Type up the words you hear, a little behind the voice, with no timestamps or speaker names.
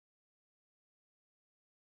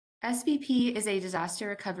SBP is a disaster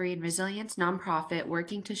recovery and resilience nonprofit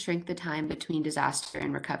working to shrink the time between disaster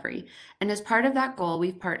and recovery. And as part of that goal,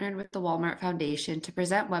 we've partnered with the Walmart Foundation to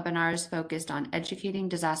present webinars focused on educating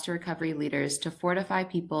disaster recovery leaders to fortify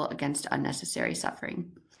people against unnecessary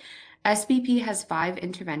suffering. SBP has 5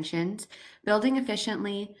 interventions: building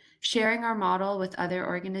efficiently, sharing our model with other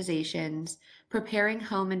organizations, preparing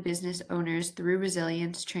home and business owners through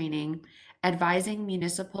resilience training, advising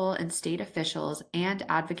municipal and state officials, and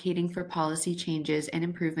advocating for policy changes and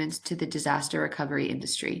improvements to the disaster recovery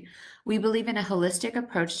industry. We believe in a holistic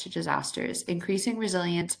approach to disasters, increasing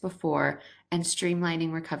resilience before and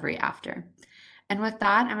streamlining recovery after. And with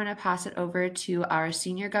that, I'm going to pass it over to our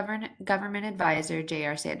Senior Government Advisor,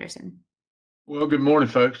 J.R. Sanderson. Well, good morning,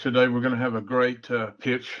 folks. Today we're going to have a great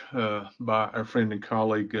pitch by our friend and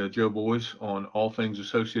colleague Joe Boyes on all things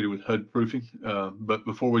associated with HUD proofing. But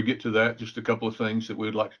before we get to that, just a couple of things that we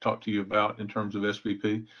would like to talk to you about in terms of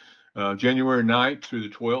SBP. January 9th through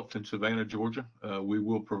the 12th in Savannah, Georgia, we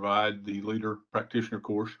will provide the Leader Practitioner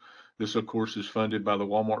course. This, of course, is funded by the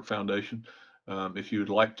Walmart Foundation. If you would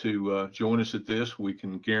like to join us at this, we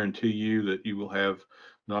can guarantee you that you will have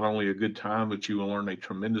not only a good time, but you will learn a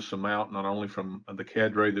tremendous amount, not only from the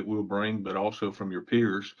cadre that we'll bring, but also from your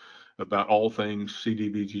peers about all things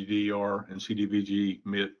CDBG-DR and CDBG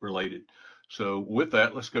MIT related. So with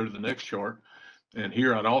that, let's go to the next chart. And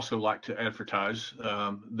here I'd also like to advertise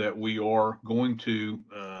that we are going to,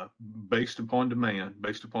 based upon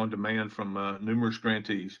demand from numerous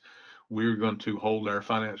grantees, we're going to hold our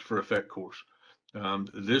Finance for Effect course.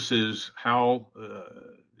 This is how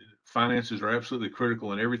finances are absolutely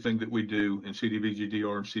critical in everything that we do in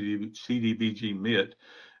CDBG-DR and CDBG MIT.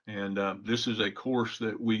 And this is a course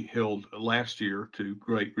that we held last year to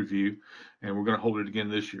great review, and we're going to hold it again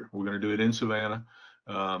this year. We're going to do it in Savannah.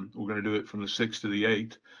 We're going to do it from the 6th to the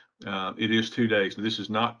 8th. It is 2 days. This is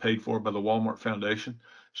not paid for by the Walmart Foundation,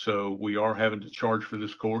 so we are having to charge for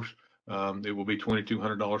this course. It will be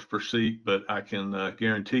 $2,200 per seat, but I can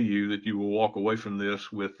guarantee you that you will walk away from this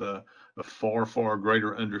with a far, far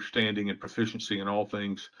greater understanding and proficiency in all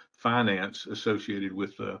things finance associated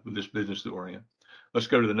with this business that we're in. Let's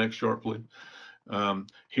go to the next chart, please.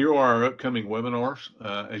 Here are our upcoming webinars.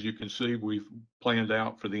 As you can see, we've planned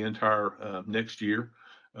out for the entire next year.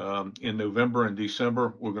 In November and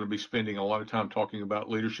December, we're going to be spending a lot of time talking about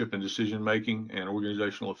leadership and decision making and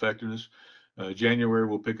organizational effectiveness. January,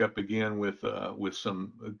 we'll pick up again with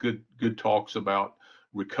some good talks about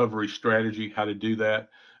recovery strategy, how to do that.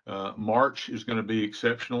 March is going to be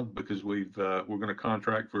exceptional because we're going to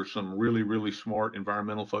contract for some really smart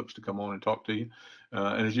environmental folks to come on and talk to you.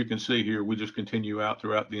 And as you can see here, we just continue out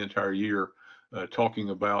throughout the entire year talking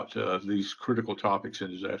about these critical topics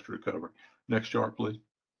in disaster recovery. Next chart, please.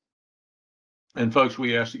 And folks,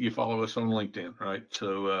 we ask that you follow us on LinkedIn, right?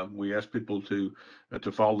 So we ask people to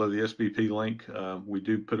follow the SBP link. We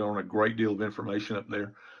do put on a great deal of information up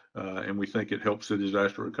there, and we think it helps the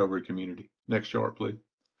disaster recovery community. Next chart, please.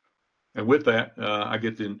 And with that, I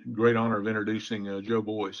get the great honor of introducing Joe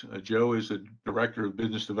Boyes. Joe is the Director of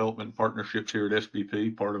Business Development and Partnerships here at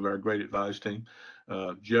SBP, part of our Great Advise team.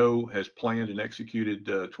 Joe has planned and executed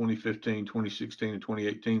 2015, 2016, and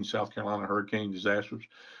 2018 South Carolina hurricane disasters.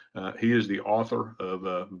 He is the author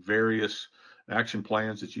of various action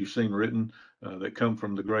plans that you've seen written that come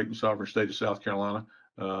from the great and sovereign state of South Carolina.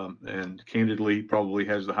 And candidly, probably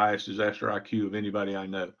has the highest disaster IQ of anybody I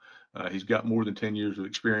know. He's got more than 10 years of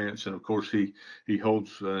experience, and of course he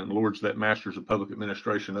holds and lords that Master's of Public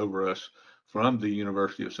Administration over us from the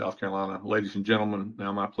University of South Carolina. Ladies and gentlemen,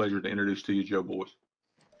 now my pleasure to introduce to you Joe Boyes.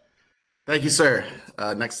 Thank you, sir.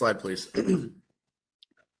 Next slide, please.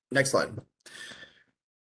 Next slide.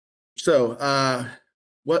 So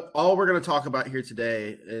what all we're going to talk about here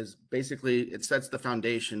today is basically it sets the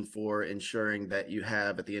foundation for ensuring that you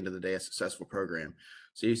have at the end of the day a successful program.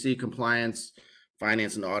 So you see compliance,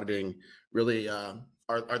 finance, and auditing really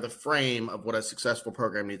are the frame of what a successful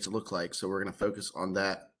program needs to look like. So we're going to focus on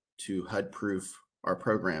that to HUD proof our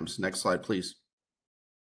programs. Next slide, please.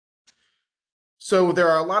 So there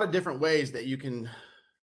are a lot of different ways that you can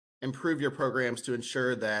improve your programs to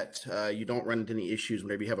ensure that you don't run into any issues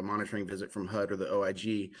whenever you have a monitoring visit from HUD or the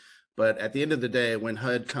OIG. But at the end of the day, when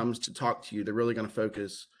HUD comes to talk to you, they're really going to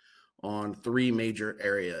focus on 3 major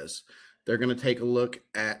areas. They're going to take a look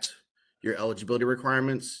at your eligibility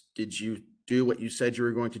requirements. Did you do what you said you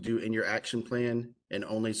were going to do in your action plan and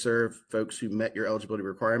only serve folks who met your eligibility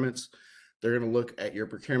requirements? They're going to look at your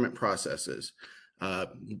procurement processes.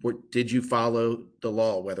 Did you follow the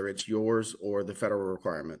law, whether it's yours or the federal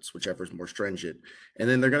requirements, whichever is more stringent? And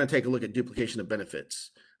then they're going to take a look at duplication of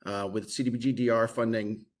benefits. With CDBG DR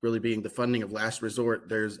funding really being the funding of last resort,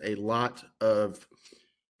 there's a lot of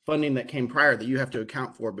funding that came prior that you have to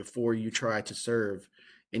account for before you try to serve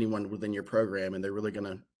anyone within your program, and they're really going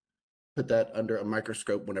to put that under a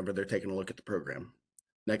microscope whenever they're taking a look at the program.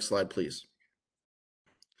 Next slide, please.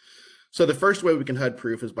 So the first way we can HUD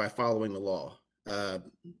proof is by following the law.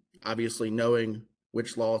 Obviously, knowing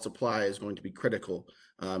which laws apply is going to be critical,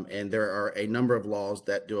 and there are a number of laws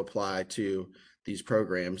that do apply to these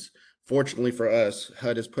programs. Fortunately for us,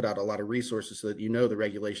 HUD has put out a lot of resources so that you know the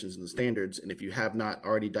regulations and the standards, and if you have not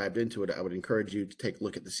already dived into it, I would encourage you to take a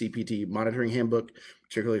look at the CPT monitoring handbook,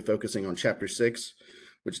 particularly focusing on Chapter 6,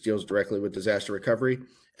 which deals directly with disaster recovery.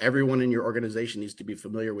 Everyone in your organization needs to be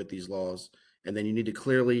familiar with these laws, and then you need to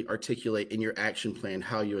clearly articulate in your action plan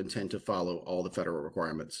how you intend to follow all the federal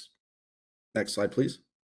requirements. Next slide, please.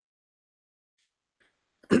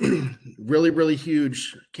 Really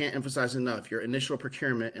huge, can't emphasize enough, your initial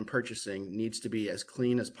procurement and purchasing needs to be as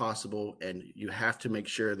clean as possible, and you have to make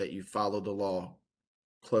sure that you follow the law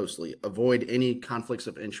closely. Avoid any conflicts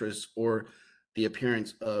of interest or the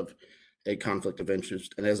appearance of a conflict of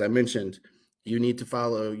interest. And as I mentioned, you need to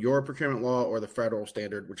follow your procurement law or the federal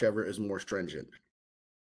standard, whichever is more stringent.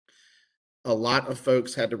 A lot of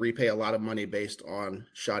folks had to repay a lot of money based on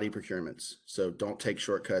shoddy procurements. So don't take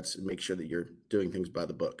shortcuts and make sure that you're doing things by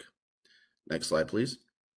the book. Next slide, please.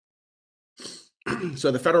 So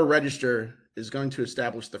the Federal Register is going to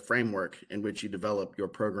establish the framework in which you develop your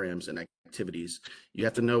programs and activities. You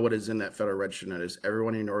have to know what is in that Federal Register notice.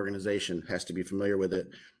 Everyone in your organization has to be familiar with it.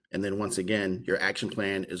 And then once again, your action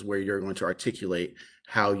plan is where you're going to articulate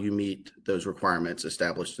how you meet those requirements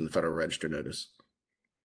established in the Federal Register notice.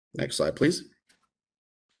 Next slide, please.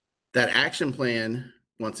 That action plan,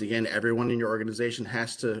 once again, everyone in your organization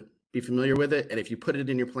has to be familiar with it. And if you put it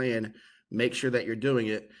in your plan, make sure that you're doing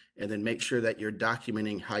it, and then make sure that you're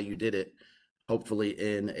documenting how you did it, hopefully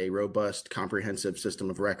in a robust, comprehensive system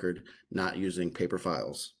of record, not using paper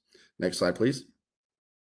files. Next slide, please.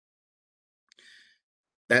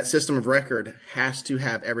 That system of record has to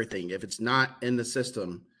have everything. If it's not in the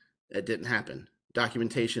system, it didn't happen.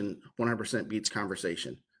 Documentation 100% beats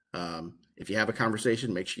conversation. If you have a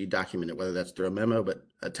conversation, make sure you document it, whether that's through a memo, but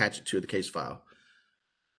attach it to the case file.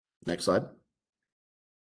 Next slide.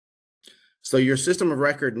 So your system of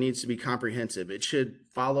record needs to be comprehensive. It should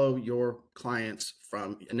follow your clients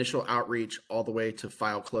from initial outreach all the way to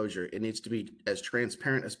file closure. It needs to be as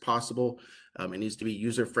transparent as possible. It needs to be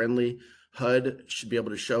user-friendly. HUD should be able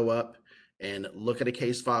to show up and look at a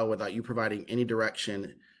case file without you providing any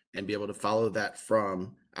direction and be able to follow that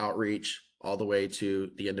from outreach all the way to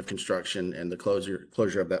the end of construction and the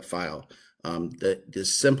closure of that file. The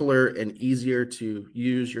simpler and easier to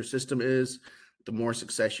use your system is, the more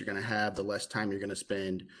success you're going to have, the less time you're going to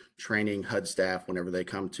spend training HUD staff whenever they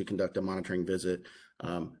come to conduct a monitoring visit.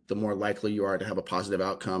 The more likely you are to have a positive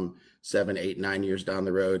outcome 7, 8, 9 years down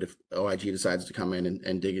the road if OIG decides to come in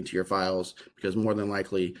and dig into your files, because more than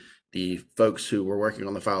likely the folks who were working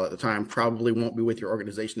on the file at the time probably won't be with your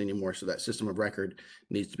organization anymore. So that system of record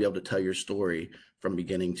needs to be able to tell your story from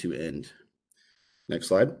beginning to end. Next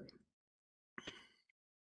slide.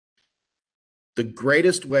 The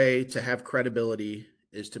greatest way to have credibility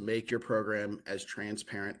is to make your program as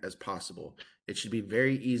transparent as possible. It should be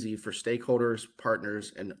very easy for stakeholders,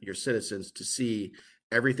 partners, and your citizens to see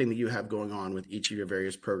everything that you have going on with each of your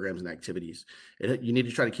various programs and activities. You need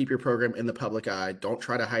to try to keep your program in the public eye. Don't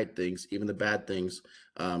try to hide things, even the bad things.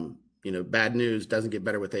 Bad news doesn't get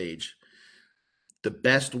better with age. The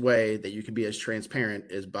best way that you can be as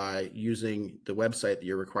transparent is by using the website that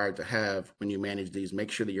you're required to have when you manage these.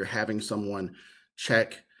 Make sure that you're having someone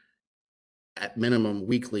check at minimum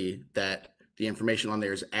weekly that the information on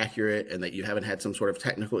there is accurate and that you haven't had some sort of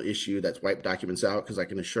technical issue that's wiped documents out, because I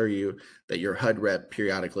can assure you that your HUD rep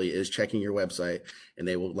periodically is checking your website and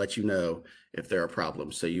they will let you know if there are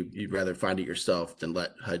problems. So you'd rather find it yourself than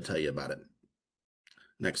let HUD tell you about it.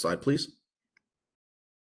 Next slide, please.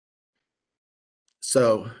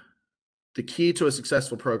 So the key to a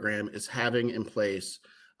successful program is having in place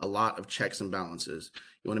a lot of checks and balances.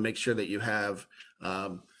 You want to make sure that you have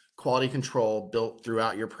quality control built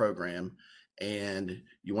throughout your program, and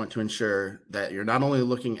you want to ensure that you're not only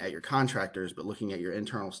looking at your contractors, but looking at your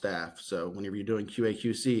internal staff. So whenever you're doing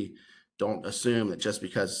QA/QC, don't assume that just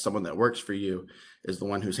because someone that works for you is the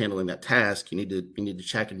one who's handling that task. You need to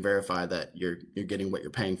check and verify that you're getting what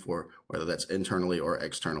you're paying for, whether that's internally or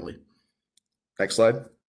externally. Next slide.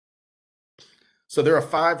 So there are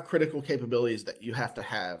 5 critical capabilities that you have to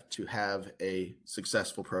have a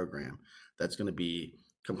successful program. That's going to be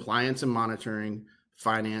compliance and monitoring,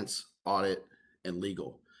 finance, audit, and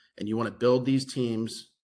legal. And you want to build these teams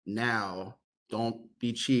now. Don't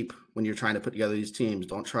be cheap when you're trying to put together these teams.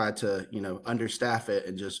 Don't try to, understaff it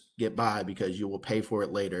and just get by, because you will pay for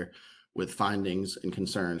it later with findings and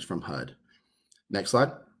concerns from HUD. Next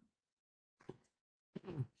slide.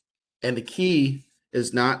 And the key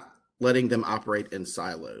is not letting them operate in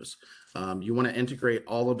silos. You want to integrate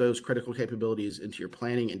all of those critical capabilities into your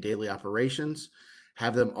planning and daily operations.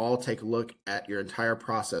 Have them all take a look at your entire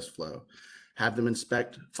process flow. Have them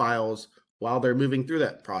inspect files while they're moving through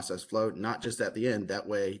that process flow, not just at the end. That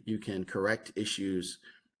way you can correct issues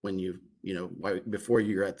when before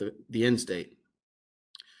you're at the end state.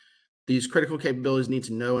 These critical capabilities need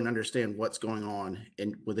to know and understand what's going on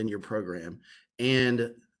within your program,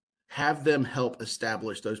 and have them help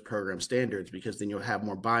establish those program standards, because then you'll have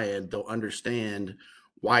more buy-in. They'll understand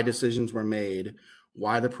why decisions were made,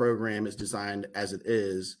 why the program is designed as it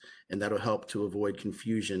is, and that'll help to avoid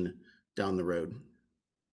confusion down the road.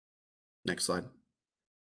 Next slide.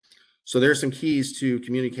 So there are some keys to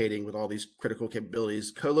communicating with all these critical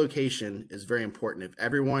capabilities. Co-location is very important. If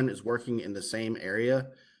everyone is working in the same area,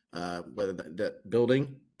 whether that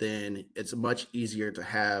building, then it's much easier to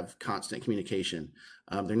have constant communication.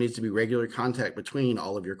 There needs to be regular contact between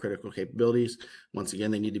all of your critical capabilities. Once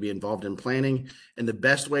again, they need to be involved in planning. And the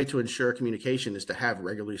best way to ensure communication is to have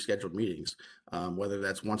regularly scheduled meetings, whether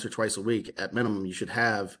that's once or twice a week. At minimum, you should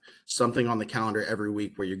have something on the calendar every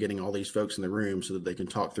week where you're getting all these folks in the room so that they can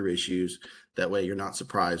talk through issues. That way you're not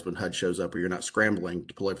surprised when HUD shows up, or you're not scrambling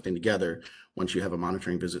to pull everything together once you have a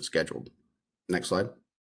monitoring visit scheduled. Next slide.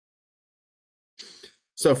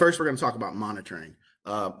 So first, we're going to talk about monitoring.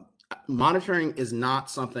 Monitoring is not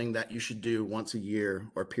something that you should do once a year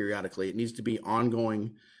or periodically. It needs to be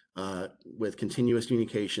ongoing, with continuous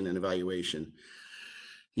communication and evaluation.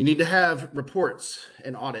 You need to have reports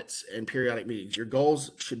and audits and periodic meetings. Your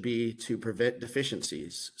goals should be to prevent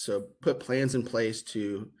deficiencies. So put plans in place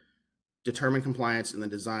to determine compliance and then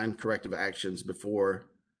design corrective actions before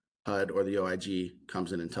HUD or the OIG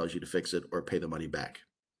comes in and tells you to fix it or pay the money back.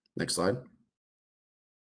 Next slide.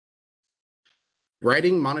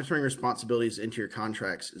 Writing monitoring responsibilities into your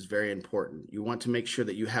contracts is very important. You want to make sure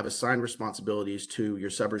that you have assigned responsibilities to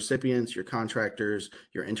your subrecipients, your contractors,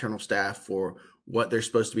 your internal staff for what they're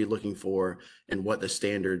supposed to be looking for and what the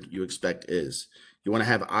standard you expect is. You want to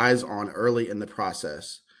have eyes on early in the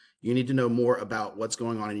process. You need to know more about what's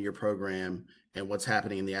going on in your program and what's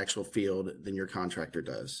happening in the actual field than your contractor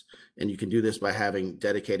does. And you can do this by having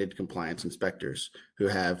dedicated compliance inspectors who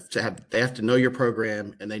have to know your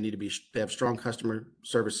program, and they have strong customer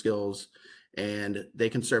service skills, and they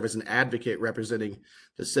can serve as an advocate representing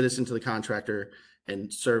the citizen to the contractor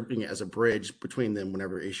and serving as a bridge between them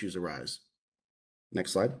whenever issues arise.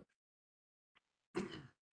 Next slide.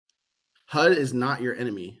 HUD is not your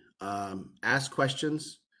enemy. Ask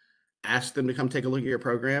questions, ask them to come take a look at your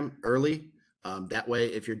program early. That way,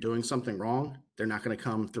 if you're doing something wrong, they're not going to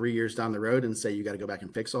come 3 years down the road and say, you got to go back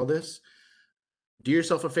and fix all this. Do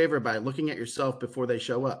yourself a favor by looking at yourself before they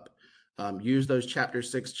show up. Use those Chapter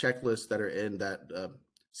 6 checklists that are in that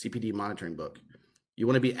CPD monitoring book. You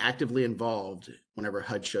want to be actively involved whenever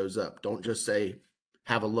HUD shows up. Don't just say,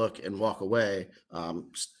 have a look and walk away.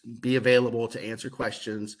 Be available to answer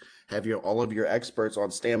questions. Have all of your experts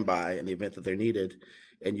on standby in the event that they're needed.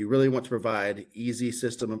 And you really want to provide easy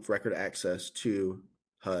system of record access to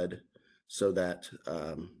HUD so that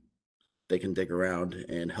they can dig around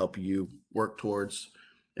and help you work towards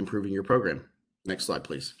improving your program. Next slide,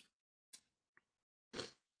 please.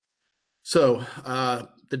 So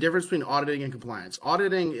the difference between auditing and compliance.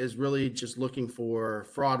 Auditing is really just looking for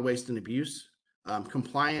fraud, waste, and abuse.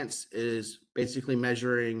 Compliance is basically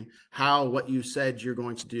measuring how what you said you're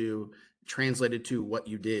going to do translated to what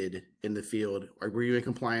you did in the field. Were you in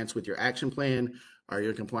compliance with your action plan? Are you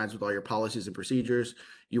in compliance with all your policies and procedures?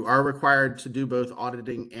 You are required to do both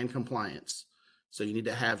auditing and compliance. So you need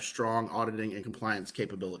to have strong auditing and compliance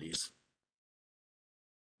capabilities.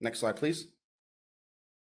 Next slide, please.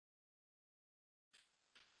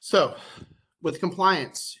 So with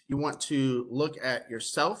compliance, you want to look at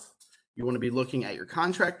yourself. You want to be looking at your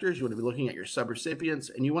contractors, you want to be looking at your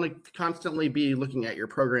subrecipients, and you want to constantly be looking at your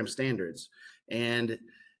program standards. And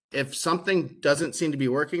if something doesn't seem to be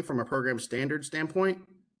working from a program standard standpoint,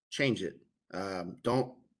 change it.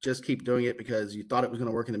 Don't just keep doing it because you thought it was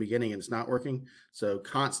going to work in the beginning and it's not working. So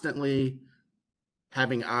constantly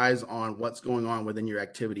having eyes on what's going on within your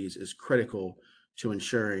activities is critical to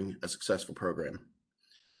ensuring a successful program.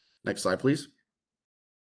 Next slide, please.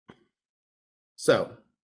 So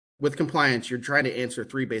with compliance, you're trying to answer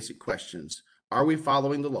 3 basic questions. Are we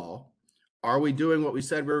following the law? Are we doing what we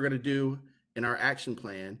said we were going to do in our action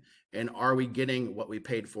plan? And are we getting what we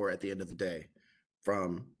paid for at the end of the day?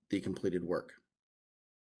 from the completed work.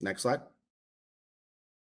 Next slide.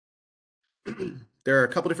 There are a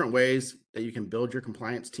couple different ways that you can build your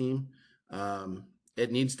compliance team.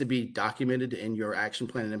 It needs to be documented in your action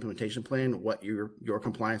plan and implementation plan what your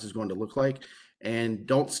compliance is going to look like, and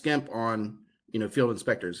don't skimp on field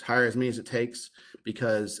inspectors. Hire as many as it takes,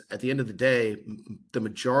 because at the end of the day, the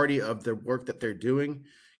majority of the work that they're doing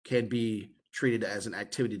can be treated as an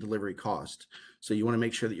activity delivery cost. So you want to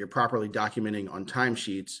make sure that you're properly documenting on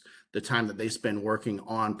timesheets the time that they spend working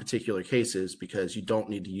on particular cases, because you don't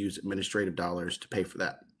need to use administrative dollars to pay for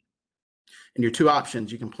that. And your two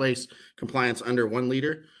options, you can place compliance under one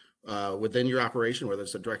leader within your operation, whether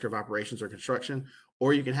it's a director of operations or construction,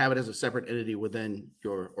 or you can have it as a separate entity within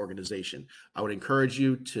your organization. I would encourage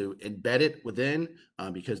you to embed it within,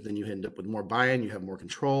 because then you end up with more buy-in, you have more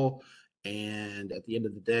control, and at the end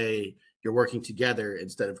of the day, you're working together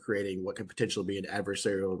instead of creating what could potentially be an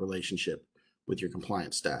adversarial relationship with your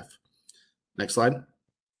compliance staff. Next slide.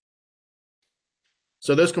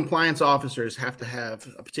 So those compliance officers have to have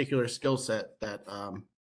a particular skill set that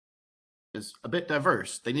is a bit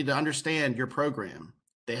diverse. They need to understand your program.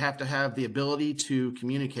 They have to have the ability to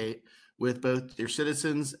communicate with both your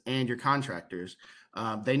citizens and your contractors.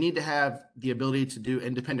 They need to have the ability to do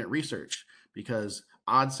independent research, because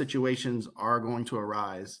odd situations are going to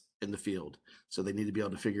arise in the field. So they need to be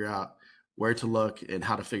able to figure out where to look and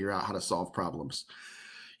how to figure out how to solve problems.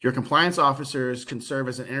 Your compliance officers can serve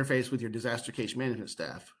as an interface with your disaster case management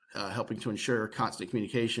staff, helping to ensure constant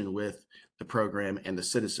communication with the program and the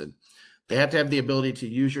citizen. They have to have the ability to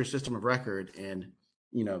use your system of record and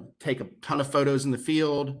take a ton of photos in the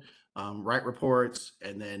field, write reports,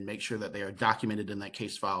 and then make sure that they are documented in that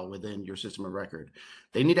case file within your system of record.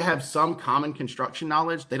 They need to have some common construction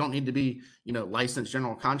knowledge. They don't need to be licensed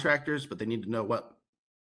general contractors, but they need to know what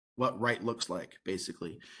right looks like,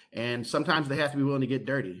 basically. And sometimes they have to be willing to get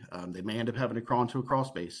dirty. They may end up having to crawl into a crawl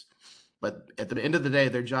space. But at the end of the day,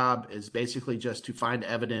 their job is basically just to find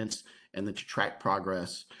evidence and then to track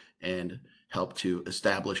progress and help to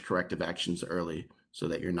establish corrective actions early, so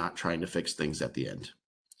that you're not trying to fix things at the end.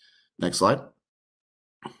 Next slide.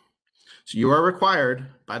 So you are required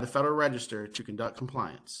by the Federal Register to conduct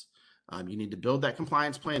compliance. You need to build that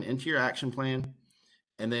compliance plan into your action plan.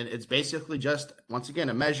 And then it's basically just, once again,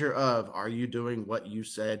 a measure of, are you doing what you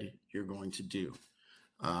said you're going to do?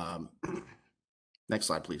 Next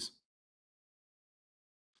slide, please.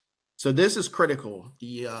 So this is critical.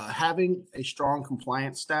 Having a strong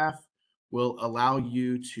compliance staff will allow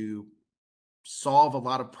you to solve a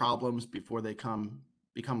lot of problems before they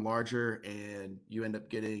become larger and you end up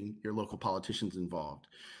getting your local politicians involved.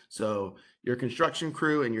 So your construction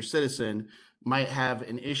crew and your citizen might have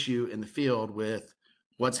an issue in the field with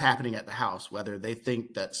what's happening at the house, whether they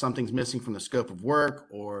think that something's missing from the scope of work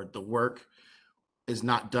or the work is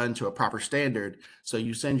not done to a proper standard. So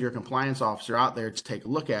you send your compliance officer out there to take a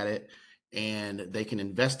look at it, and they can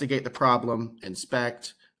investigate the problem,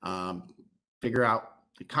 inspect, figure out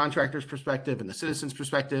the contractor's perspective and the citizen's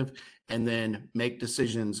perspective, and then make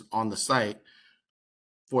decisions on the site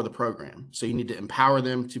for the program. So you need to empower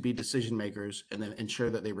them to be decision makers, and then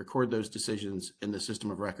ensure that they record those decisions in the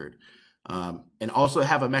system of record. And also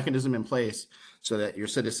have a mechanism in place so that your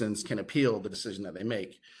citizens can appeal the decision that they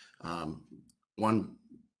make. One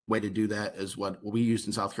way to do that is what we used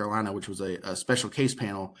in South Carolina, which was a special case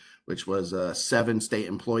panel, which was 7 state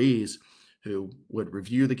employees who would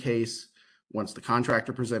review the case once the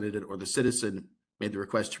contractor presented it or the citizen made the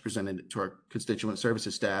request to present it to our constituent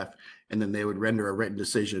services staff, and then they would render a written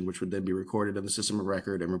decision, which would then be recorded in the system of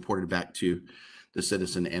record and reported back to the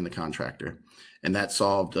citizen and the contractor. And that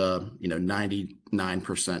solved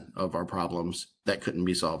 99% of our problems that couldn't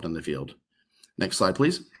be solved in the field. Next slide,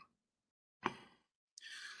 please.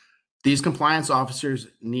 These compliance officers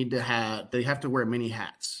they have to wear many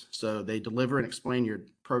hats. So they deliver and explain your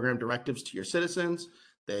program directives to your citizens.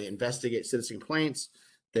 They investigate citizen complaints.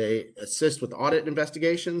 They assist with audit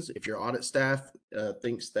investigations. If your audit staff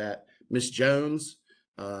thinks that Ms. Jones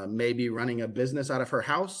may be running a business out of her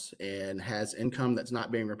house and has income that's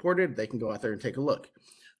not being reported, they can go out there and take a look.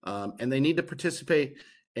 And they need to participate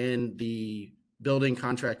in the building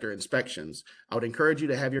contractor inspections. I would encourage you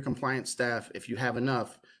to have your compliance staff, if you have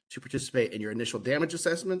enough, to participate in your initial damage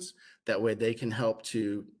assessments. That way they can help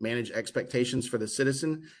to manage expectations for the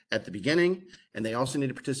citizen at the beginning. And they also need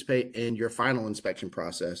to participate in your final inspection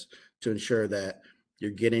process to ensure that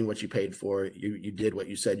you're getting what you paid for. You did what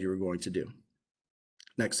you said you were going to do.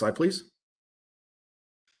 Next slide, please.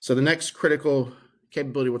 So the next critical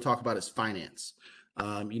capability we'll talk about is finance.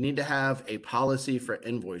 You need to have a policy for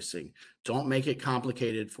invoicing. Don't make it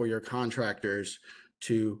complicated for your contractors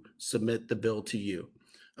to submit the bill to you.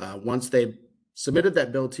 Once they've submitted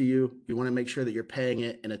that bill to you, you want to make sure that you're paying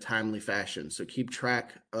it in a timely fashion. So keep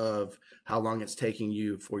track of how long it's taking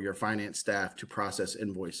you for your finance staff to process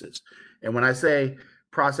invoices. And when I say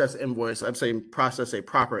process invoice, I'm saying process a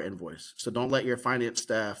proper invoice. So don't let your finance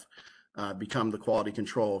staff become the quality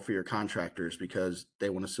control for your contractors because they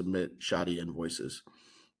want to submit shoddy invoices.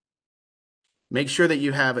 Make sure that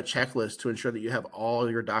you have a checklist to ensure that you have all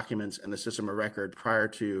your documents in the system of record prior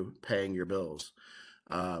to paying your bills.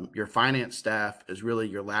 Your finance staff is really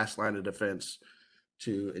your last line of defense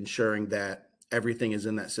to ensuring that everything is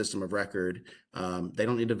in that system of record. They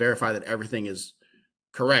don't need to verify that everything is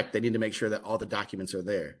correct. They need to make sure that all the documents are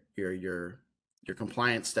there. Your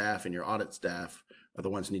compliance staff and your audit staff are the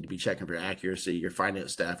ones who need to be checking for accuracy. Your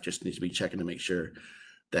finance staff just needs to be checking to make sure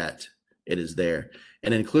that it is there.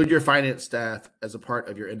 And include your finance staff as a part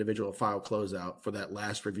of your individual file closeout for that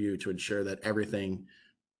last review to ensure that everything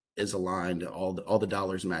is aligned, all the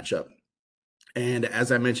dollars match up. And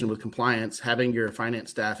as I mentioned with compliance, having your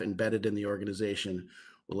finance staff embedded in the organization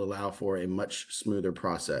will allow for a much smoother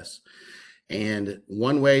process. And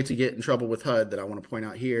one way to get in trouble with HUD that I want to point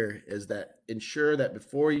out here is that ensure that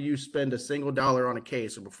before you spend a single dollar on a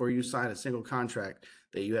case or before you sign a single contract,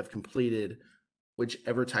 that you have completed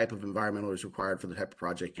whichever type of environmental is required for the type of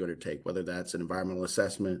project you undertake, whether that's an environmental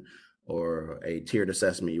assessment or a tiered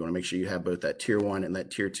assessment. You want to make sure you have both that tier 1 and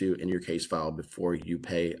that tier 2 in your case file before you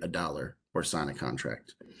pay a dollar or sign a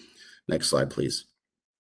contract. Next slide, please.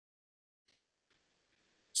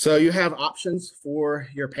 So you have options for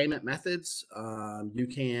your payment methods. You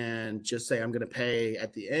can just say, I'm going to pay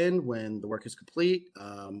at the end when the work is complete.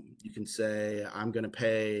 You can say, I'm going to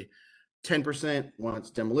pay 10% once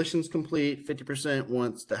demolition's complete, 50%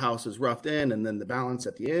 once the house is roughed in, and then the balance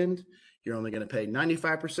at the end. You're only going to pay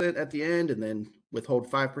 95% at the end and then withhold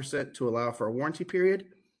 5% to allow for a warranty period.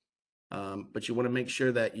 But you want to make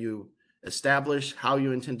sure that you establish how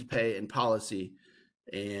you intend to pay in policy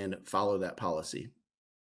and follow that policy.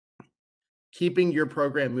 Keeping your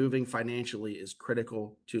program moving financially is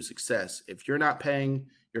critical to success. If you're not paying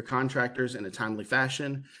your contractors in a timely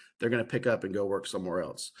fashion, they're going to pick up and go work somewhere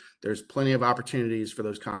else. There's plenty of opportunities for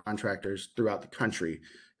those contractors throughout the country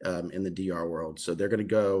in the DR world. So they're going to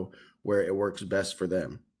go where it works best for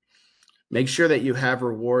them. Make sure that you have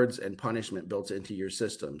rewards and punishment built into your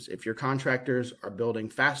systems. If your contractors are building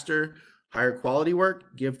faster, higher quality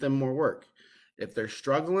work, give them more work. If they're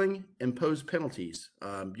struggling, impose penalties.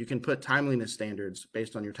 You can put timeliness standards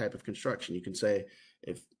based on your type of construction. You can say,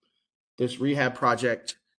 if this rehab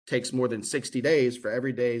project takes more than 60 days, for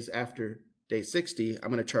every days after day 60, I'm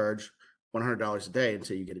going to charge $100 a day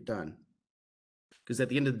until you get it done. Because at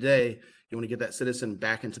the end of the day, you want to get that citizen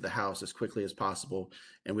back into the house as quickly as possible.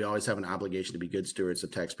 And we always have an obligation to be good stewards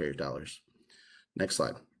of taxpayer dollars. Next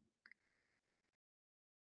slide.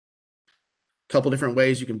 Couple different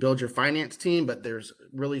ways you can build your finance team, but there's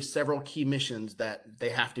really several key missions that they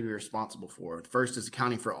have to be responsible for. First is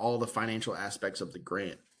accounting for all the financial aspects of the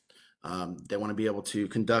grant. They want to be able to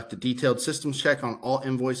conduct a detailed systems check on all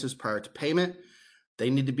invoices prior to payment. They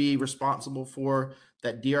need to be responsible for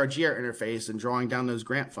that DRGR interface and drawing down those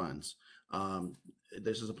grant funds.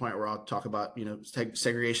 This is a point where I'll talk about,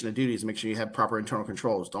 segregation of duties, make sure you have proper internal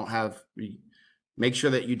controls. Make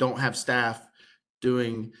sure that you don't have staff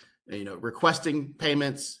doing requesting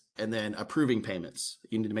payments and then approving payments.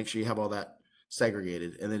 You need to make sure you have all that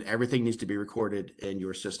segregated, and then everything needs to be recorded in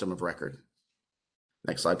your system of record.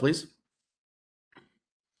 Next slide, please.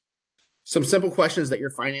 Some simple questions that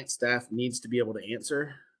your finance staff needs to be able to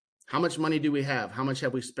answer. How much money do we have? How much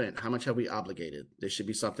have we spent? How much have we obligated? This should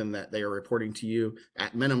be something that they are reporting to you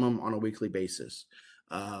at minimum on a weekly basis.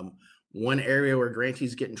 One area where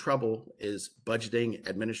grantees get in trouble is budgeting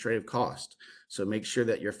administrative cost. So make sure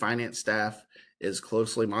that your finance staff is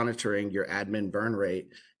closely monitoring your admin burn rate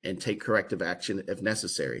and take corrective action if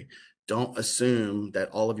necessary. Don't assume that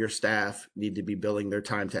all of your staff need to be billing their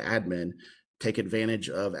time to admin. Take advantage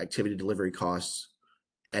of activity delivery costs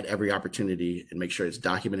at every opportunity and make sure it's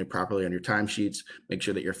documented properly on your timesheets. Make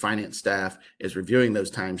sure that your finance staff is reviewing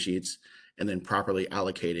those timesheets and then properly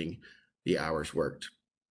allocating the hours worked.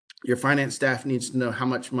 Your finance staff needs to know how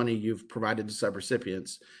much money you've provided to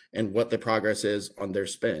subrecipients and what the progress is on their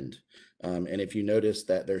spend. And if you notice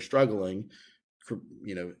that they're struggling,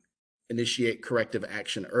 initiate corrective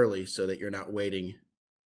action early so that you're not waiting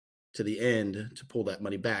to the end to pull that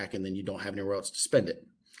money back and then you don't have anywhere else to spend it.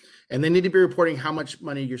 And they need to be reporting how much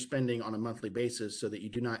money you're spending on a monthly basis so that you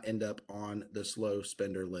do not end up on the slow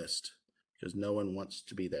spender list, because no one wants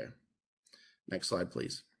to be there. Next slide,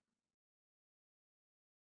 please.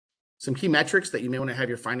 Some key metrics that you may want to have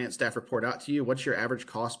your finance staff report out to you. What's your average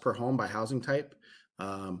cost per home by housing type?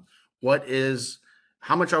 How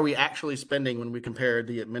much are we actually spending when we compare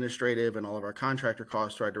the administrative and all of our contractor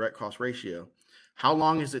costs to our direct cost ratio? How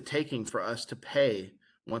long is it taking for us to pay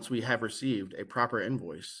once we have received a proper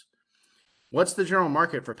invoice? What's the general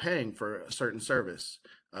market for paying for a certain service?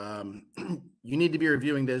 You need to be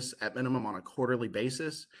reviewing this at minimum on a quarterly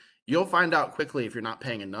basis. You'll find out quickly if you're not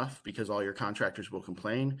paying enough because all your contractors will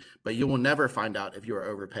complain, but you will never find out if you are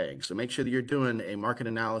overpaying. So make sure that you're doing a market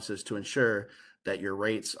analysis to ensure that your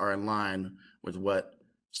rates are in line with what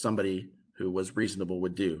somebody who was reasonable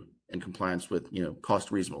would do in compliance with,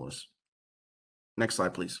 cost reasonableness. Next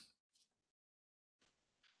slide, please.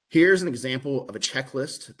 Here's an example of a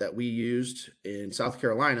checklist that we used in South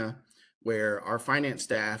Carolina where our finance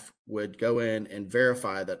staff would go in and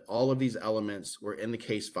verify that all of these elements were in the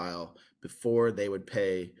case file before they would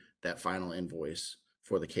pay that final invoice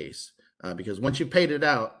for the case. Because once you've paid it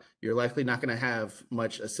out, you're likely not going to have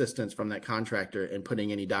much assistance from that contractor in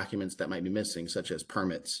putting any documents that might be missing, such as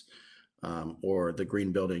permits or the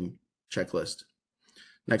green building checklist.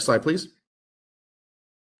 Next slide, please.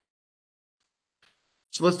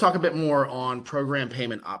 So let's talk a bit more on program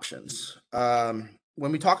payment options.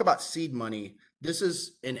 When we talk about seed money, this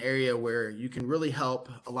is an area where you can really help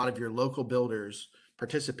a lot of your local builders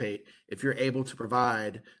participate if you're able to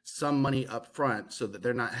provide some money up front so that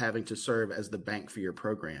they're not having to serve as the bank for your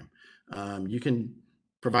program. You can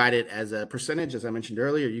provide it as a percentage, as I mentioned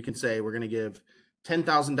earlier. You can say we're going to give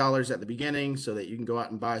 $10,000 at the beginning so that you can go out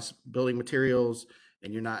and buy building materials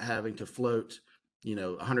and you're not having to float,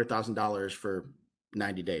 $100,000 for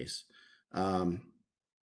 90 days.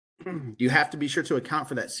 You have to be sure to account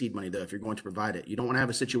for that seed money, though, if you're going to provide it. You don't want to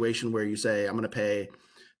have a situation where you say, I'm going to pay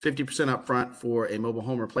 50% up front for a mobile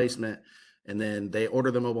home replacement, and then they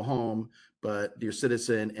order the mobile home, but your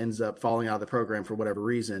citizen ends up falling out of the program for whatever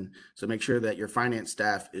reason. So make sure that your finance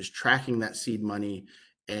staff is tracking that seed money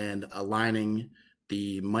and aligning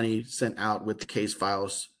the money sent out with the case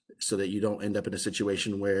files so that you don't end up in a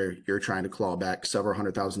situation where you're trying to claw back several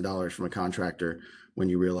 $100,000 from a contractor when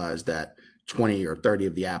you realize that 20 or 30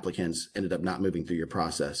 of the applicants ended up not moving through your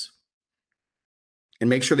process. And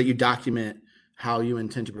make sure that you document how you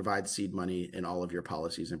intend to provide seed money in all of your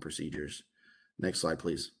policies and procedures. Next slide,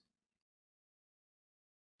 please.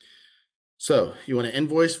 So you want to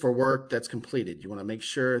invoice for work that's completed. You want to make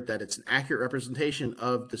sure that it's an accurate representation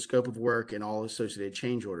of the scope of work and all associated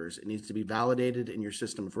change orders. It needs to be validated in your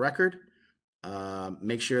system of record.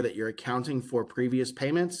 Make sure that you're accounting for previous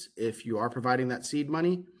payments if you are providing that seed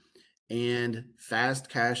money. And fast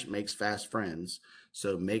cash makes fast friends.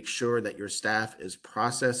 So make sure that your staff is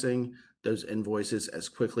processing those invoices as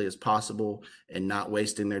quickly as possible and not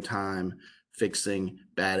wasting their time fixing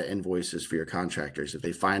bad invoices for your contractors. If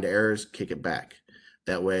they find errors, kick it back.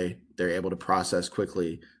 That way they're able to process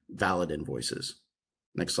quickly valid invoices.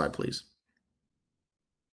 Next slide, please.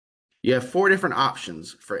 You have 4 different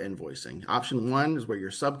options for invoicing. Option 1 is where your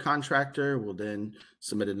subcontractor will then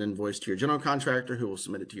submit an invoice to your general contractor, who will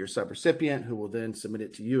submit it to your subrecipient, who will then submit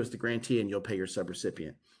it to you as the grantee, and you'll pay your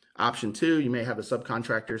subrecipient. Option 2, you may have a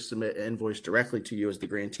subcontractor submit an invoice directly to you as the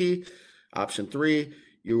grantee. Option 3,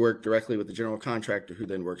 you work directly with the general contractor, who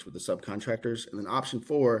then works with the subcontractors. And then option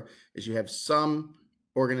 4 is you have some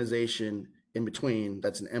organization in between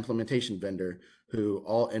that's an implementation vendor who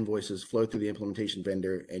all invoices flow through the implementation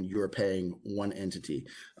vendor and you're paying one entity.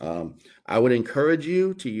 I would encourage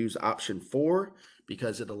you to use option 4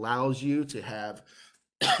 because it allows you to have,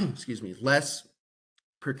 less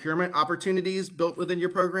procurement opportunities built within your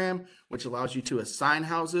program, which allows you to assign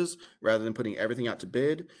houses rather than putting everything out to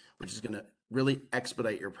bid, which is going to really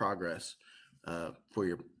expedite your progress for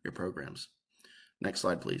your programs. Next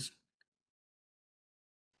slide, please.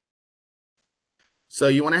 So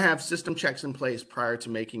you want to have system checks in place prior to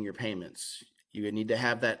making your payments. You need to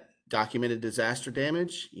have that documented disaster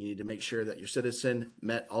damage. You need to make sure that your citizen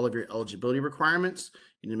met all of your eligibility requirements.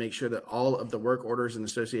 You need to make sure that all of the work orders and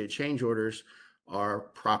associated change orders are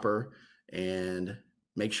proper, and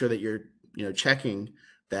make sure that you're checking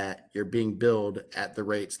that you're being billed at the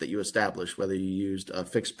rates that you established, whether you used a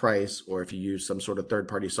fixed price or if you use some sort of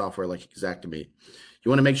third-party software like Xactimate. You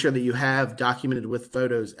want to make sure that you have documented with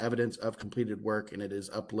photos evidence of completed work and it is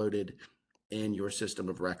uploaded in your system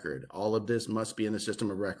of record. All of this must be in the system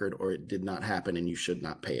of record or it did not happen and you should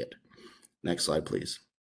not pay it. Next slide, please.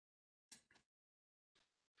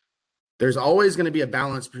 There's always going to be a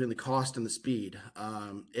balance between the cost and the speed.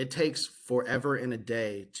 It takes forever and a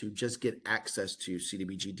day to just get access to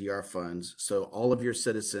CDBG DR funds. So all of your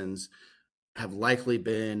citizens have likely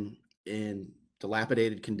been in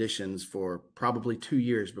dilapidated conditions for probably 2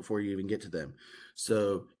 years before you even get to them.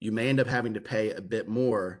 So you may end up having to pay a bit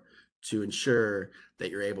more to ensure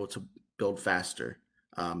that you're able to build faster.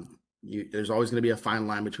 There's always going to be a fine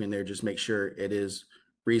line between there. Just make sure it is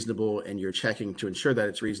reasonable and you're checking to ensure that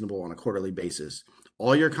it's reasonable on a quarterly basis.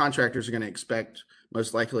 All your contractors are going to expect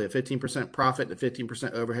most likely a 15% profit and a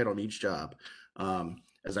 15% overhead on each job.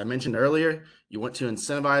 As I mentioned earlier, you want to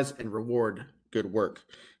incentivize and reward good work.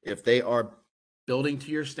 If they are building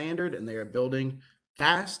to your standard and they are building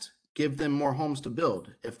fast, give them more homes to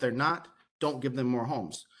build. If they're not, don't give them more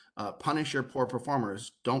homes. Punish your poor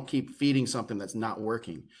performers. Don't keep feeding something that's not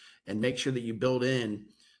working, and make sure that you build in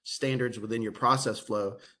standards within your process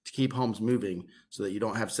flow to keep homes moving so that you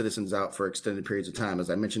don't have citizens out for extended periods of time.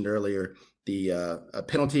 As I mentioned earlier, the a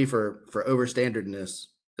penalty for overstandardness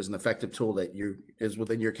is an effective tool that is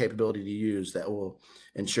within your capability to use that will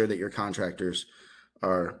ensure that your contractors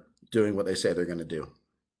are doing what they say they're going to do.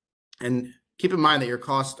 And keep in mind that your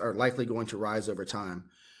costs are likely going to rise over time.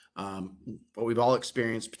 What we've all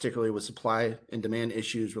experienced, particularly with supply and demand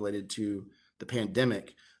issues related to the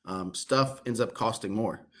pandemic, stuff ends up costing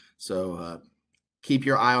more. So keep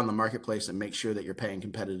your eye on the marketplace and make sure that you're paying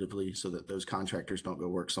competitively so that those contractors don't go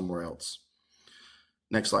work somewhere else.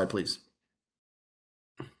 Next slide, please.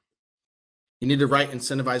 You need to write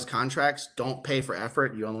incentivized contracts. Don't pay for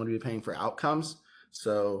effort. You only want to be paying for outcomes.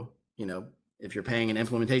 So, if you're paying an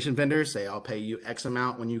implementation vendor, say, I'll pay you X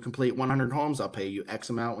amount when you complete 100 homes. I'll pay you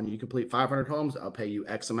X amount when you complete 500 homes. I'll pay you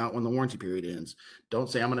X amount when the warranty period ends. Don't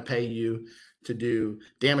say, I'm going to pay you to do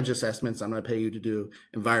damage assessments. I'm going to pay you to do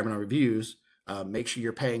environmental reviews. Make sure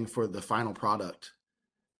you're paying for the final product.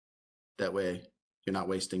 That way, you're not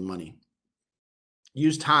wasting money.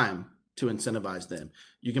 Use time to incentivize them.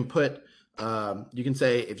 You can put, you can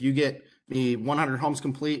say, if you get me 100 homes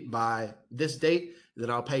complete by this date, then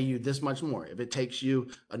I'll pay you this much more. If it takes you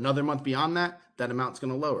another month beyond that, that amount's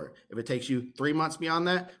going to lower. If it takes you 3 months beyond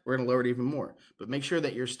that, we're going to lower it even more. But make sure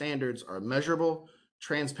that your standards are measurable,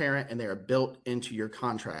 transparent, and they are built into your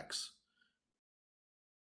contracts.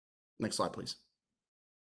 Next slide, please.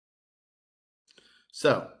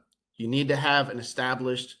 So you need to have an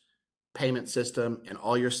established payment system, and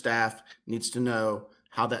all your staff needs to know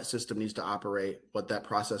how that system needs to operate, what that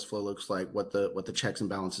process flow looks like, what the checks and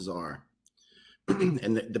balances are.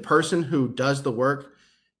 And the person who does the work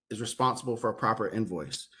is responsible for a proper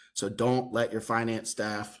invoice. So don't let your finance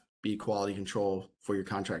staff be quality control for your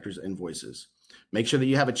contractors' invoices. Make sure that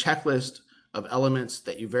you have a checklist of elements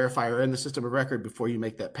that you verify are in the system of record before you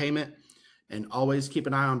make that payment. And always keep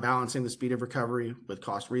an eye on balancing the speed of recovery with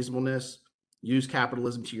cost reasonableness. Use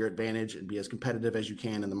capitalism to your advantage and be as competitive as you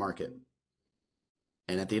can in the market.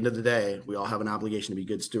 And at the end of the day, we all have an obligation to be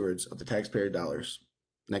good stewards of the taxpayer dollars.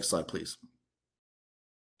 Next slide, please.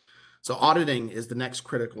 So auditing is the next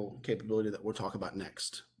critical capability that we'll talk about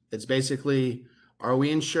next. It's basically, are we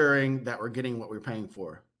ensuring that we're getting what we're paying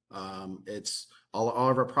for? It's all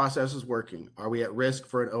of our processes working. Are we at risk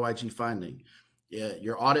for an OIG finding?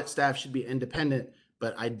 Your audit staff should be independent,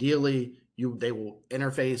 but ideally they will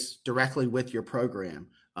interface directly with your program.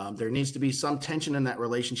 There needs to be some tension in that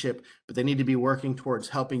relationship, but they need to be working towards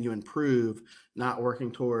helping you improve, not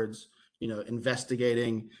working towards,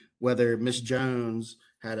 investigating whether Miss Jones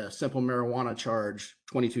had a simple marijuana charge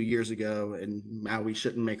 22 years ago, and now we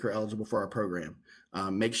shouldn't make her eligible for our program.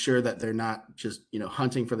 Make sure that they're not just,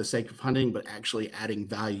 hunting for the sake of hunting, but actually adding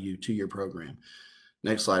value to your program.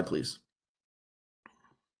 Next slide, please.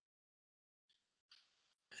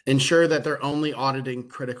 Ensure that they're only auditing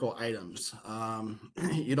critical items.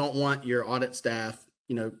 You don't want your audit staff,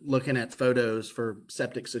 looking at photos for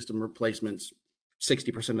septic system replacements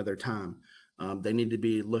 60% of their time. They need to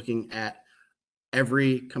be looking at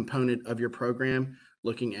every component of your program,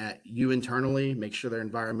 looking at you internally, make sure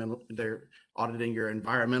they're auditing your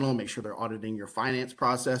environmental, make sure they're auditing your finance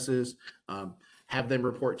processes, have them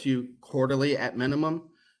report to you quarterly at minimum,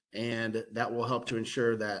 and that will help to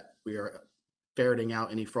ensure that we are ferreting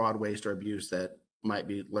out any fraud, waste, or abuse that might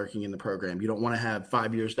be lurking in the program. You don't want to have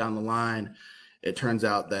 5 years down the line, it turns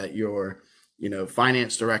out that your,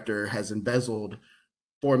 finance director has embezzled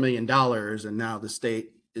 $4 million, and now the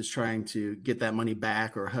state is trying to get that money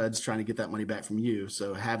back, or HUD's trying to get that money back from you.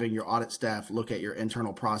 So having your audit staff look at your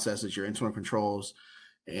internal processes, your internal controls,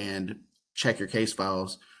 and check your case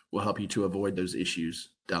files will help you to avoid those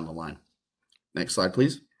issues down the line. Next slide,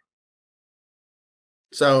 please.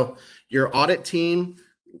 So your audit team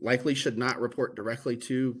likely should not report directly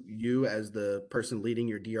to you as the person leading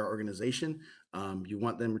your DR organization. You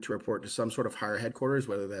want them to report to some sort of higher headquarters,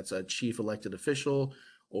 whether that's a chief elected official,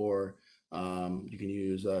 or you can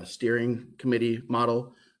use a steering committee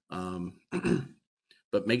model.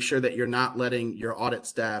 but make sure that you're not letting your audit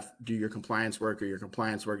staff do your compliance work, or your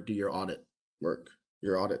compliance work do your audit work.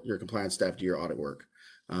 Your compliance staff do your audit work.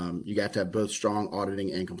 You have to have both strong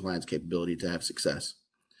auditing and compliance capability to have success.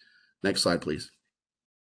 Next slide, please.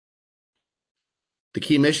 The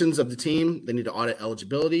key missions of the team: they need to audit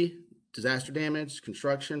eligibility, disaster damage,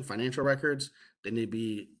 construction, financial records. They need to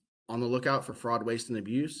be on the lookout for fraud, waste, and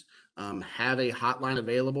abuse. Have a hotline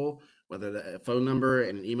available, whether a phone number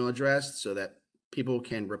and an email address, so that people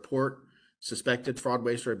can report suspected fraud,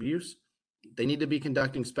 waste, or abuse. They need to be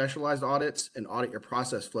conducting specialized audits and audit your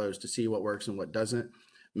process flows to see what works and what doesn't.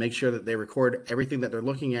 Make sure that they record everything that they're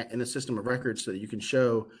looking at in the system of records, so that you can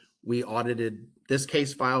show, we audited this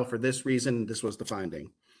case file for this reason, this was the finding.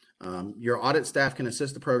 Your audit staff can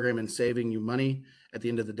assist the program in saving you money at the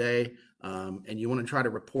end of the day, and you want to try to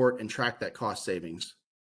report and track that cost savings.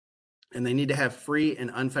 And they need to have free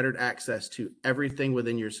and unfettered access to everything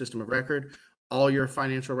within your system of record, all your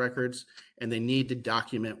financial records, and they need to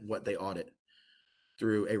document what they audit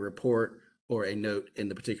through a report or a note in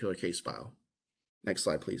the particular case file. Next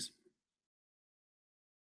slide, please.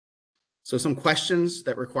 So some questions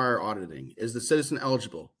that require auditing: is the citizen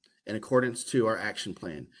eligible in accordance to our action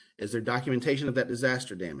plan? Is there documentation of that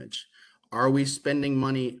disaster damage? Are we spending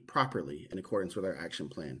money properly in accordance with our action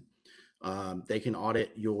plan? They can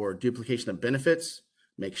audit your duplication of benefits,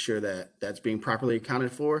 make sure that that's being properly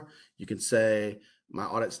accounted for. You can say, my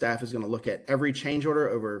audit staff is going to look at every change order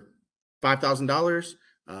over $5,000.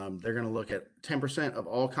 They're going to look at 10% of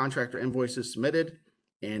all contractor invoices submitted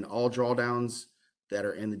and all drawdowns that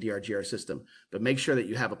are in the DRGR system. But make sure that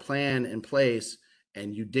you have a plan in place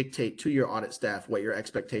and you dictate to your audit staff what your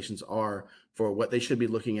expectations are for what they should be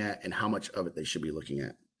looking at and how much of it they should be looking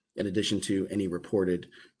at, in addition to any reported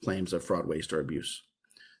claims of fraud, waste, or abuse.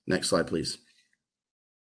 Next slide, please.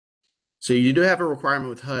 So you do have a requirement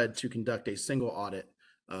with HUD to conduct a single audit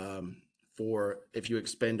for if you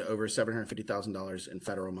expend over $750,000 in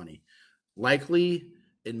federal money. Likely,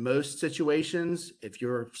 in most situations, if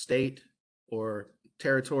your state or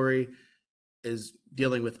territory is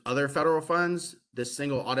dealing with other federal funds, this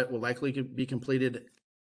single audit will likely be completed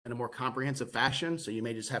in a more comprehensive fashion. So you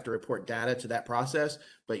may just have to report data to that process,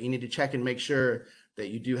 but you need to check and make sure that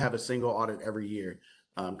you do have a single audit every year,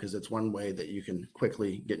 because it's one way that you can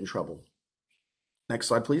quickly get in trouble. Next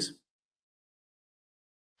slide, please.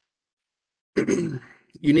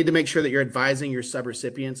 You need to make sure that you're advising your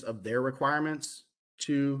subrecipients of their requirements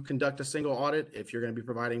to conduct a single audit if you're going to be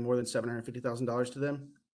providing more than $750,000 to them.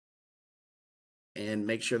 And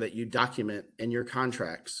make sure that you document in your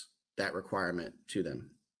contracts that requirement to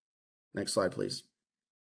them. Next slide, please.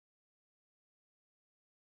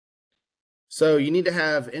 So you need to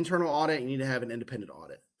have internal audit, you need to have an independent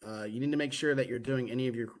audit. You need to make sure that you're doing any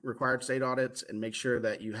of your required state audits and make sure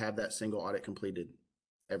that you have that single audit completed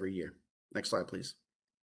every year. Next slide, please.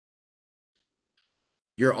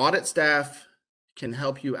 Your audit staff can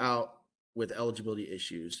help you out with eligibility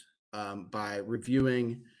issues by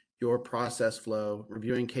reviewing your process flow,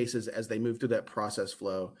 reviewing cases as they move through that process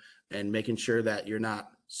flow, and making sure that you're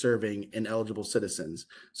not serving ineligible citizens.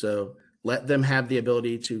 So let them have the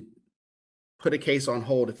ability to put a case on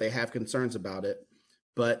hold if they have concerns about it,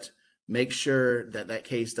 but make sure that that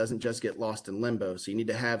case doesn't just get lost in limbo. So you need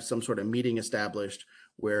to have some sort of meeting established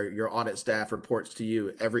where your audit staff reports to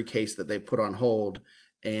you every case that they put on hold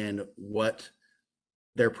and what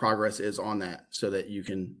their progress is on that, so that you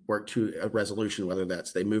can work to a resolution, whether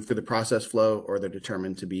that's they move through the process flow or they're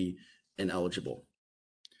determined to be ineligible.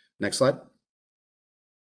 Next slide.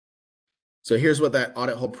 So here's what that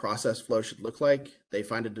audit hold process flow should look like. They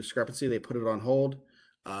find a discrepancy, they put it on hold,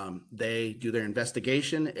 they do their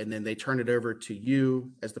investigation, and then they turn it over to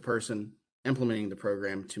you as the person implementing the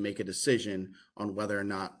program to make a decision on whether or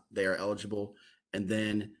not they are eligible. And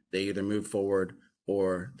then they either move forward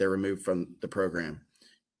or they're removed from the program.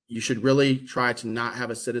 You should really try to not have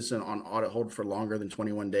a citizen on audit hold for longer than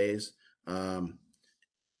 21 days.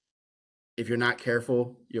 If you're not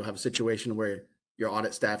careful, you'll have a situation where your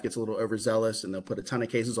audit staff gets a little overzealous and they'll put a ton of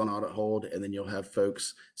cases on audit hold, and then you'll have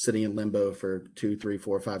folks sitting in limbo for 2, 3,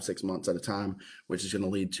 4, 5, 6 months at a time, which is going to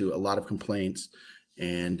lead to a lot of complaints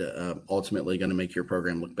and ultimately going to make your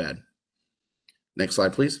program look bad. Next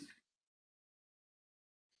slide, please.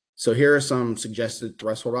 So here are some suggested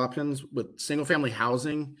threshold options. With single family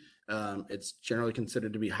housing, it's generally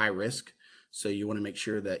considered to be high risk. So you want to make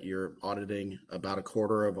sure that you're auditing about a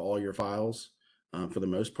quarter of all your files for the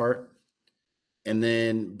most part. And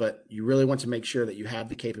then, but you really want to make sure that you have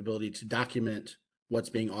the capability to document what's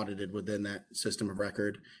being audited within that system of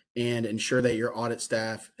record, and ensure that your audit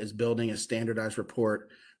staff is building a standardized report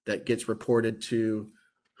that gets reported to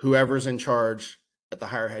whoever's in charge at the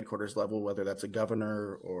higher headquarters level, whether that's a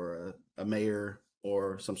governor or a mayor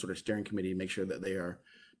or some sort of steering committee, make sure that they are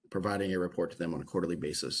providing a report to them on a quarterly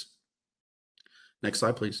basis. Next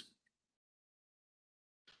slide, please.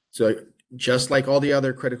 So just like all the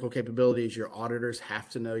other critical capabilities, your auditors have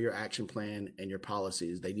to know your action plan and your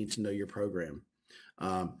policies. They need to know your program.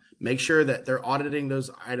 Make sure that they're auditing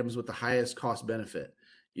those items with the highest cost benefit.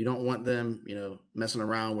 You don't want them, messing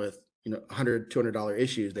around with, $100, $200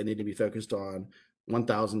 issues. They need to be focused on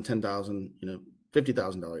 $1,000, $10,000,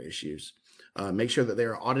 $50,000 issues. Make sure that they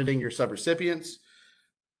are auditing your subrecipients.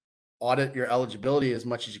 Audit your eligibility as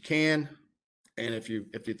much as you can. And if you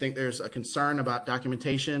think there's a concern about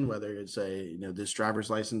documentation, whether it's this driver's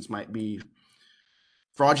license might be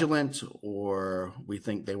fraudulent, or we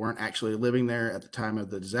think they weren't actually living there at the time of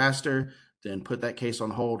the disaster, then put that case on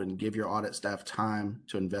hold and give your audit staff time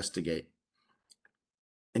to investigate.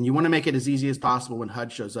 And you want to make it as easy as possible when HUD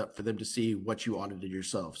shows up for them to see what you audited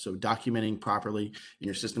yourself. So documenting properly in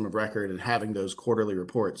your system of record and having those quarterly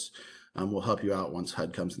reports will help you out once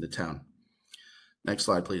HUD comes into town. Next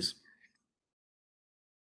slide, please.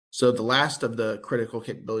 So the last of the critical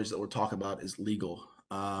capabilities that we'll talk about is legal.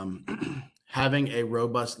 Having a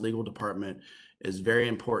robust legal department is very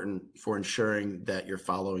important for ensuring that you're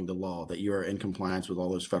following the law, that you are in compliance with all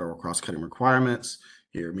those federal cross-cutting requirements.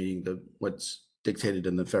 You're meeting what's dictated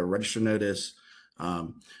in the Federal Register notice.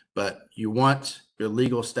 But you want your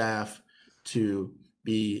legal staff to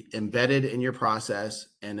be embedded in your process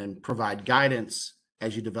and then provide guidance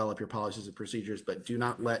as you develop your policies and procedures, but do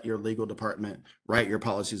not let your legal department write your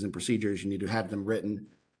policies and procedures. You need to have them written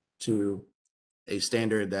to a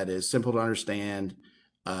standard that is simple to understand.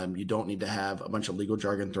 You don't need to have a bunch of legal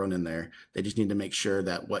jargon thrown in there. They just need to make sure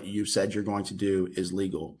that what you said you're going to do is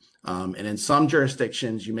legal. And in some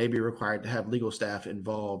jurisdictions, you may be required to have legal staff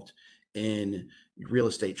involved in real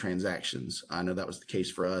estate transactions. I know that was the case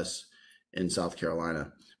for us in South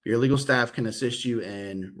Carolina. Your legal staff can assist you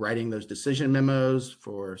in writing those decision memos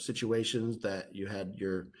for situations that you had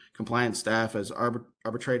your compliance staff as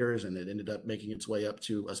arbitrators and it ended up making its way up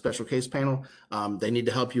to a special case panel. They need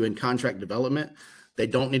to help you in contract development. They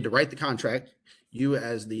don't need to write the contract. You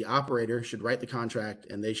as the operator should write the contract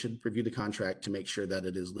and they should review the contract to make sure that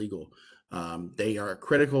it is legal. They are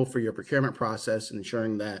critical for your procurement process and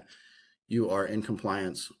ensuring that you are in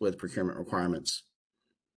compliance with procurement requirements.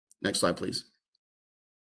 Next slide, please.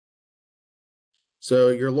 So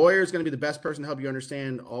your lawyer is going to be the best person to help you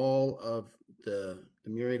understand all of the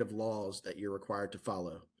myriad of laws that you're required to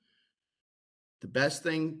follow. The best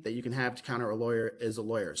thing that you can have to counter a lawyer is a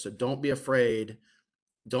lawyer. So don't be afraid.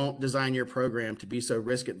 Don't design your program to be so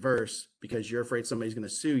risk adverse because you're afraid somebody's going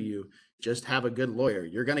to sue you. Just have a good lawyer.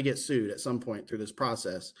 You're going to get sued at some point through this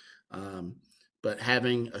process. But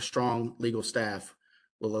having a strong legal staff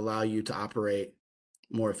will allow you to operate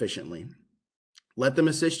more efficiently. Let them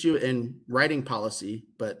assist you in writing policy,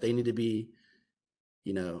 but they need to be,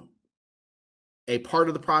 a part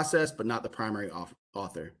of the process, but not the primary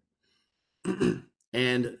author.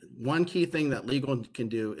 And one key thing that legal can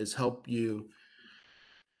do is help you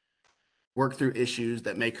work through issues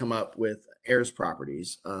that may come up with heirs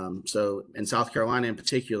properties. So in South Carolina in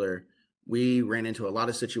particular, we ran into a lot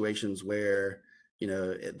of situations where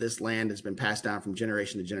this land has been passed down from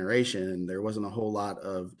generation to generation, and there wasn't a whole lot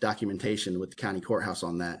of documentation with the county courthouse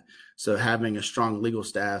on that. So having a strong legal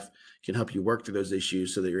staff can help you work through those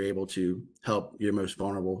issues so that you're able to help your most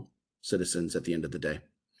vulnerable citizens at the end of the day.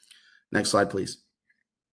 Next slide, please.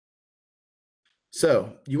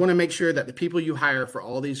 So you want to make sure that the people you hire for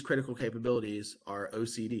all these critical capabilities are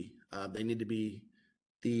OCD. They need to be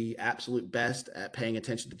the absolute best at paying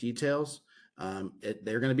attention to details.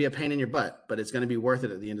 They're going to be a pain in your butt, but it's going to be worth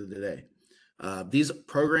it at the end of the day. These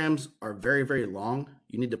programs are very, very long.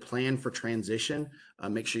 You need to plan for transition.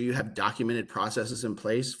 Make sure you have documented processes in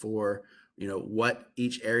place for what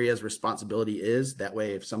each area's responsibility is. That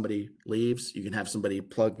way, if somebody leaves, you can have somebody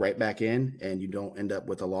plug right back in and you don't end up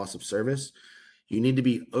with a loss of service. You need to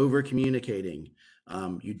be over communicating.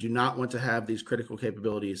 You do not want to have these critical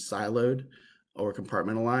capabilities siloed or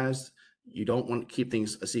compartmentalized. You don't want to keep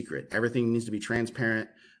things a secret. Everything needs to be transparent.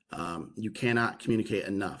 You cannot communicate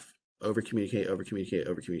enough. Over communicate, over communicate,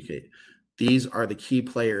 over communicate. These are the key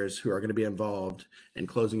players who are going to be involved in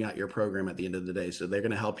closing out your program at the end of the day. So they're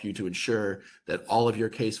going to help you to ensure that all of your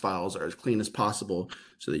case files are as clean as possible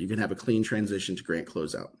so that you can have a clean transition to grant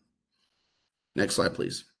closeout. Next slide,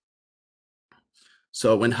 please.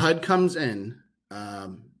 So when HUD comes in,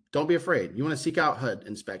 don't be afraid. You want to seek out HUD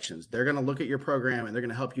inspections. They're going to look at your program and they're going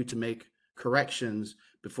to help you to make corrections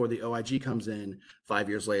before the OIG comes in 5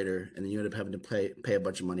 years later, and then you end up having to pay a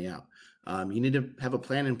bunch of money out. You need to have a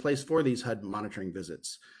plan in place for these HUD monitoring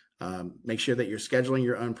visits. Make sure that you're scheduling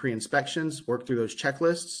your own pre-inspections, work through those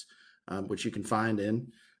checklists, which you can find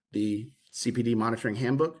in the CPD monitoring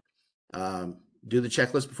handbook. Do the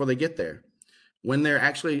checklist before they get there. When they're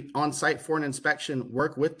actually on site for an inspection,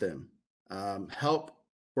 work with them. Help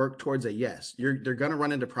work towards a yes. They're going to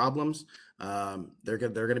run into problems. They're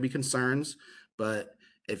going to be concerns, but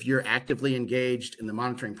if you're actively engaged in the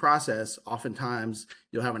monitoring process, oftentimes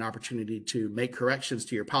you'll have an opportunity to make corrections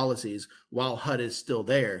to your policies while HUD is still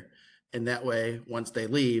there. And that way, once they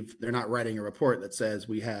leave, they're not writing a report that says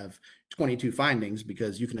we have 22 findings,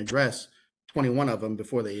 because you can address 21 of them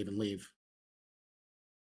before they even leave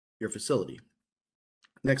your facility.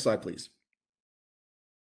 Next slide, please.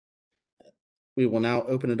 We will now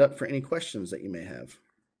open it up for any questions that you may have.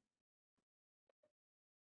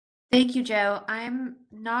 Thank you, Joe. I'm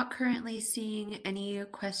not currently seeing any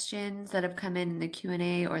questions that have come in the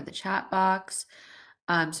Q&A or the chat box.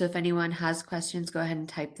 So if anyone has questions, go ahead and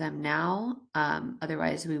type them now.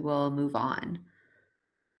 Otherwise, we will move on.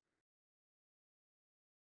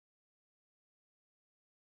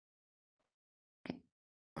 Okay.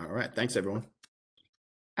 All right. Thanks, everyone.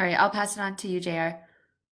 All right, I'll pass it on to you, JR.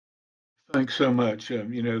 Thanks so much.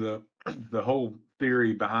 You know, the whole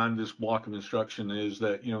theory behind this block of instruction is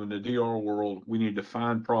that, you know, in the DR world, we need to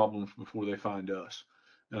find problems before they find us.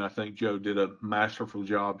 And I think Joe did a masterful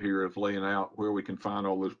job here of laying out where we can find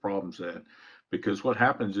all those problems at. Because what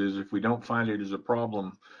happens is, if we don't find it as a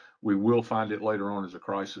problem, we will find it later on as a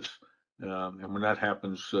crisis. And when that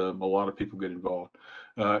happens, a lot of people get involved.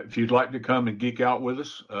 If you'd like to come and geek out with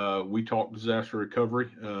us, we talk disaster recovery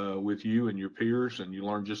with you and your peers, and you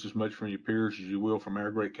learn just as much from your peers as you will from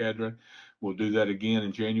our great cadre. We'll do that again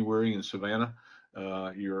in January in Savannah.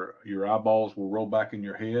 Your eyeballs will roll back in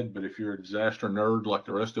your head, but if you're a disaster nerd like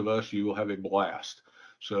the rest of us, you will have a blast.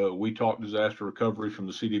 So we talk disaster recovery from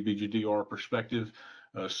the CDBG DR perspective,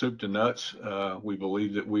 soup to nuts. We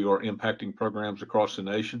believe that we are impacting programs across the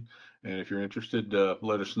nation. And if you're interested,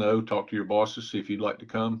 let us know. Talk to your bosses. See if you'd like to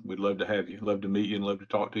come. We'd love to have you. Love to meet you and love to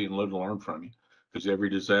talk to you and love to learn from you, because every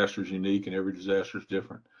disaster is unique and every disaster is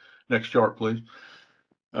different. Next chart, please.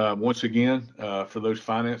 Once again, for those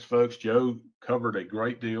finance folks, Joe covered a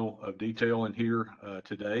great deal of detail in here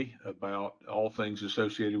today about all things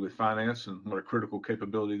associated with finance and what a critical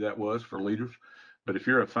capability that was for leaders. But if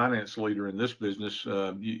you're a finance leader in this business,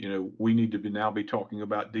 you know, we need to now be talking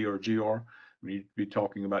about DRGR. We need to be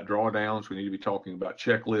talking about drawdowns. We need to be talking about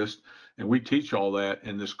checklists. And we teach all that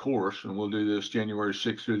in this course. And we'll do this January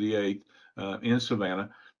 6th through the 8th in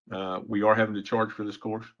Savannah. We are having to charge for this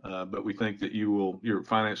course, but we think that your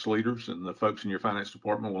finance leaders and the folks in your finance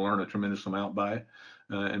department will learn a tremendous amount by it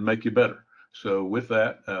and make you better. So with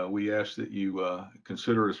that, we ask that you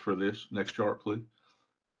consider us for this. Next chart, please.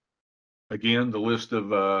 Again, the list of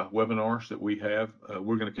webinars that we have,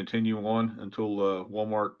 we're going to continue on until the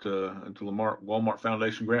Walmart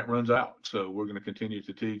Foundation grant runs out. So we're going to continue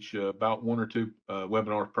to teach about 1 or 2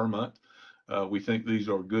 webinars per month. We think these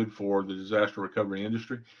are good for the disaster recovery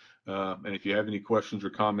industry. And if you have any questions or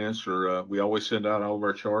comments, or we always send out all of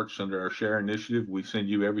our charts under our share initiative. We send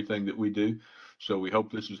you everything that we do. So we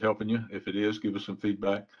hope this is helping you. If it is, give us some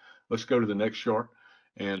feedback. Let's go to the next chart.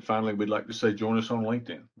 And finally, we'd like to say join us on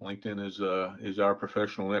LinkedIn. LinkedIn is our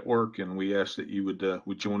professional network, and we ask that you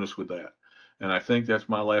would join us with that. And I think that's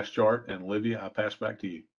my last chart. And Olivia, I pass back to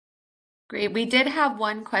you. Great. We did have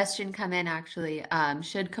one question come in, actually.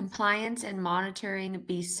 Should compliance and monitoring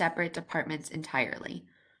be separate departments entirely?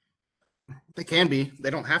 They can be. They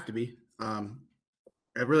don't have to be. I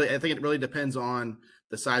think it really depends on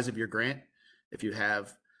the size of your grant. If you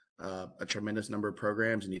have a tremendous number of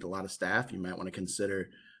programs and need a lot of staff, you might want to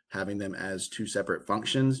consider having them as 2 separate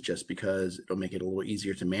functions, just because it'll make it a little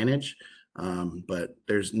easier to manage. But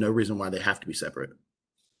there's no reason why they have to be separate.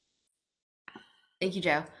 Thank you,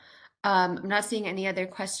 Joe. I'm not seeing any other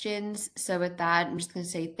questions. So with that, I'm just going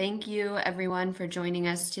to say thank you, everyone, for joining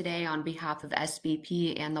us today on behalf of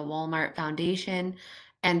SBP and the Walmart Foundation.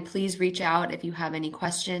 And please reach out if you have any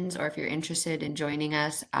questions or if you're interested in joining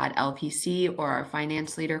us at LPC or our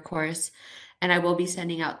Finance Leader course. And I will be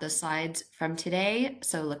sending out the slides from today,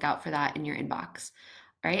 so look out for that in your inbox.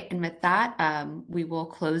 All right, and with that, we will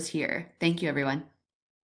close here. Thank you, everyone.